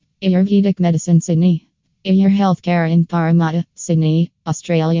Ayurvedic Medicine Sydney. Ayur Healthcare in Parramatta, Sydney,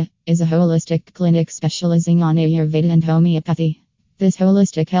 Australia, is a holistic clinic specializing on Ayurveda and homeopathy. This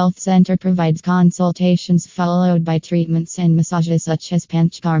holistic health center provides consultations followed by treatments and massages such as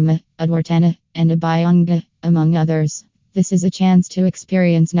Panchakarma, Advartana, and Abhyanga, among others. This is a chance to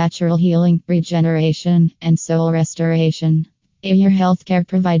experience natural healing, regeneration, and soul restoration. Ayur Healthcare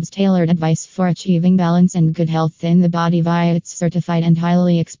provides tailored advice for achieving balance and good health in the body via its certified and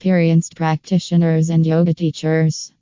highly experienced practitioners and yoga teachers.